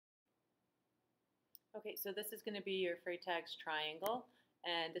Okay, so this is going to be your Freytag's triangle,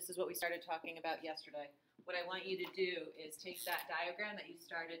 and this is what we started talking about yesterday. What I want you to do is take that diagram that you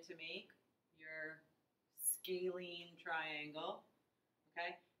started to make, your scalene triangle,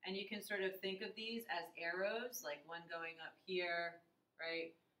 okay? And you can sort of think of these as arrows, like one going up here,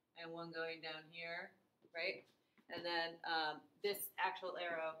 right? And one going down here, right? And then this actual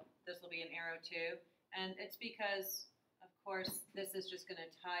arrow, this will be an arrow too. And it's because, of course, this is just going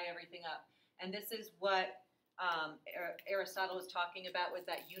to tie everything up. And this is what Aristotle was talking about with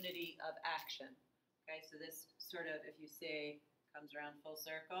that unity of action. Okay, so this sort of, if you see, comes around full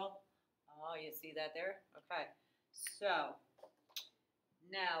circle. Oh, you see that there? Okay, so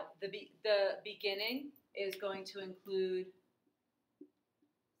now the beginning is going to include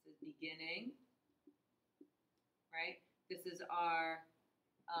the beginning, right? This is our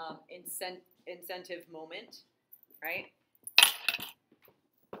incentive moment, right?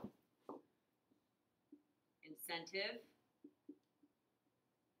 Incentive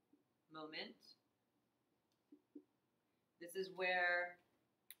moment. This is where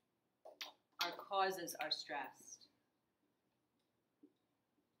our causes are stressed.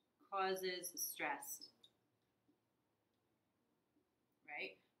 Causes stressed,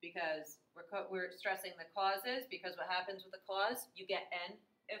 right? Because we're stressing the causes, because what happens with the cause? You get an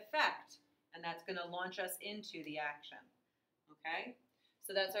effect, and that's going to launch us into the action, okay?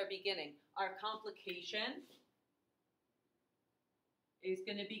 So that's our beginning. Our complication is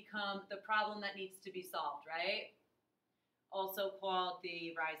going to become the problem that needs to be solved, right? Also called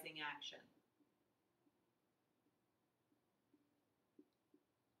the rising action.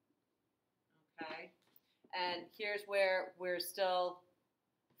 Okay, and here's where we're still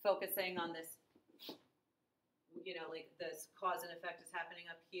focusing on this, like this cause and effect is happening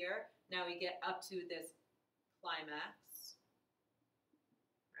up here. Now we get up to this climax,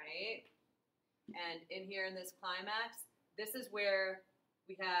 right? And in here in this climax, this is where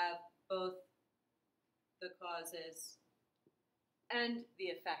we have both the causes and the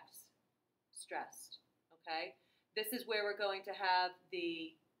effects stressed, okay? This is where we're going to have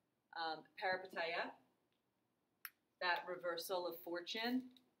the peripeteia, that reversal of fortune.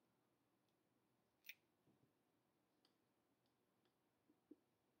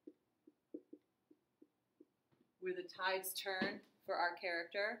 Where the tides turn for our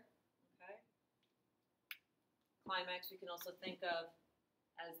character, okay? Climax we can also think of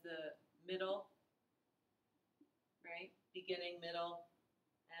as the middle, right? Beginning, middle,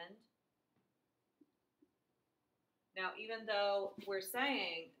 end. Now, even though we're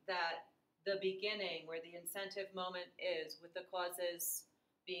saying that the beginning, where the incentive moment is, with the causes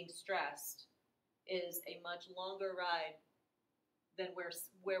being stressed, is a much longer ride than where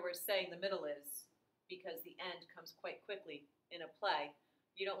we're saying the middle is, because the end comes quite quickly in a play.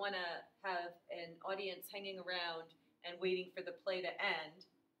 You don't want to have an audience hanging around and waiting for the play to end,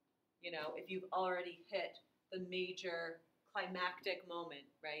 if you've already hit the major climactic moment,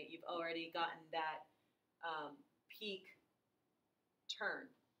 right? You've already gotten that peak turn,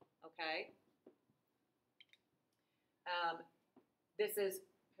 okay? This is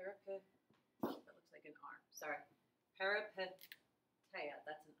that looks like an R, sorry. Peripeteia,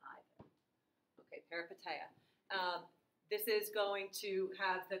 that's an I there. Okay, peripeteia. This is going to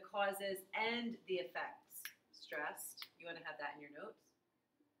have the causes and the effects stressed. You want to have that in your notes.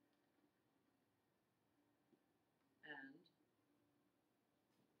 And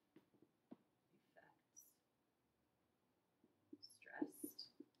effects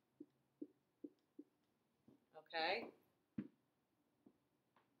stressed. Okay.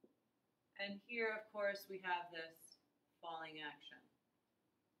 And here, of course, we have this falling action.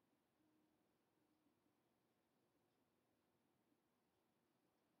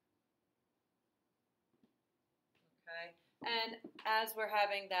 Okay. And as we're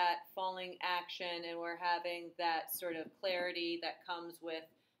having that falling action and we're having that sort of clarity that comes with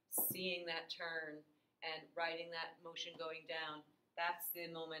seeing that turn and riding that motion going down, that's the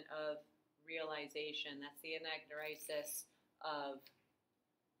moment of realization. That's the anagnorisis of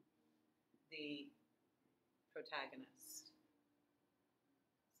the protagonist.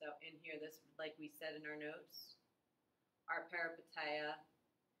 So in here, this, like we said in our notes, our peripeteia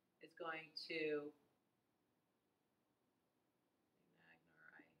is going to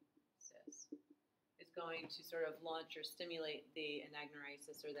sort of launch or stimulate the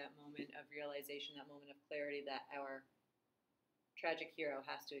anagnorisis, or that moment of realization, that moment of clarity that our tragic hero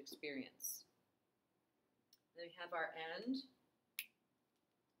has to experience. Then we have our end,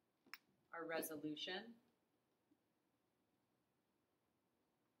 our resolution.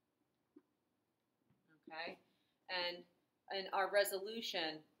 Okay, and our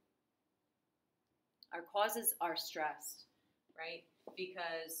resolution, Our causes are stressed, right?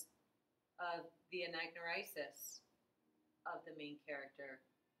 Because of the anagnorisis of the main character.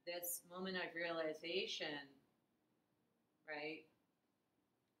 This moment of realization, right,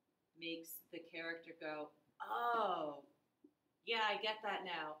 makes the character go, oh, yeah, I get that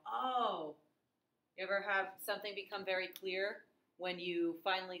now. Oh, you ever have something become very clear when you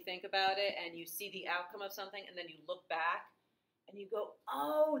finally think about it and you see the outcome of something and then you look back and you go,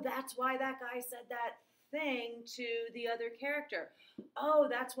 oh, that's why that guy said that thing to the other character. Oh,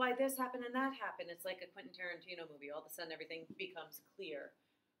 that's why this happened and that happened. It's like a Quentin Tarantino movie. All of a sudden everything becomes clear.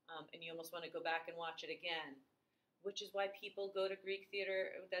 And you almost want to go back and watch it again. Which is why people go to Greek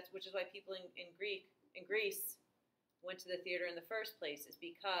theater. Which is why people in Greece went to the theater in the first place, is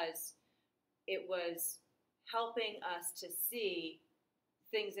because it was helping us to see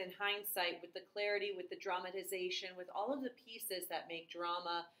things in hindsight with the clarity, with the dramatization, with all of the pieces that make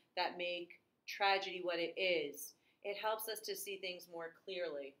drama, that make tragedy what it is. It helps us to see things more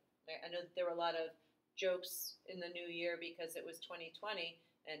clearly. I know there were a lot of jokes in the new year because it was 2020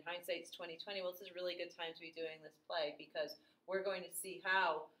 and hindsight's 2020. Well, this is a really good time to be doing this play because we're going to see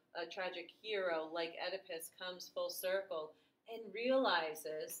how a tragic hero like Oedipus comes full circle and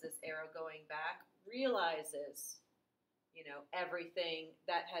realizes, this arrow going back, realizes, everything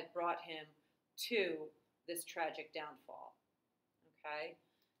that had brought him to this tragic downfall. Okay?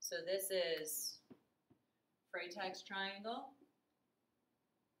 So this is Freytag's triangle.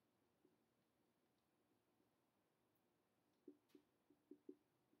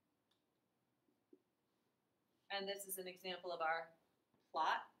 And this is an example of our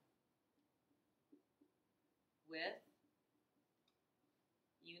plot with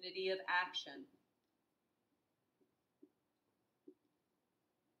unity of action.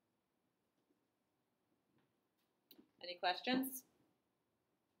 Any questions?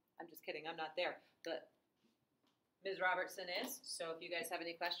 I'm just kidding, I'm not there. But Ms. Robertson is, so if you guys have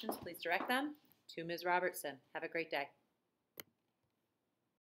any questions, please direct them to Ms. Robertson. Have a great day.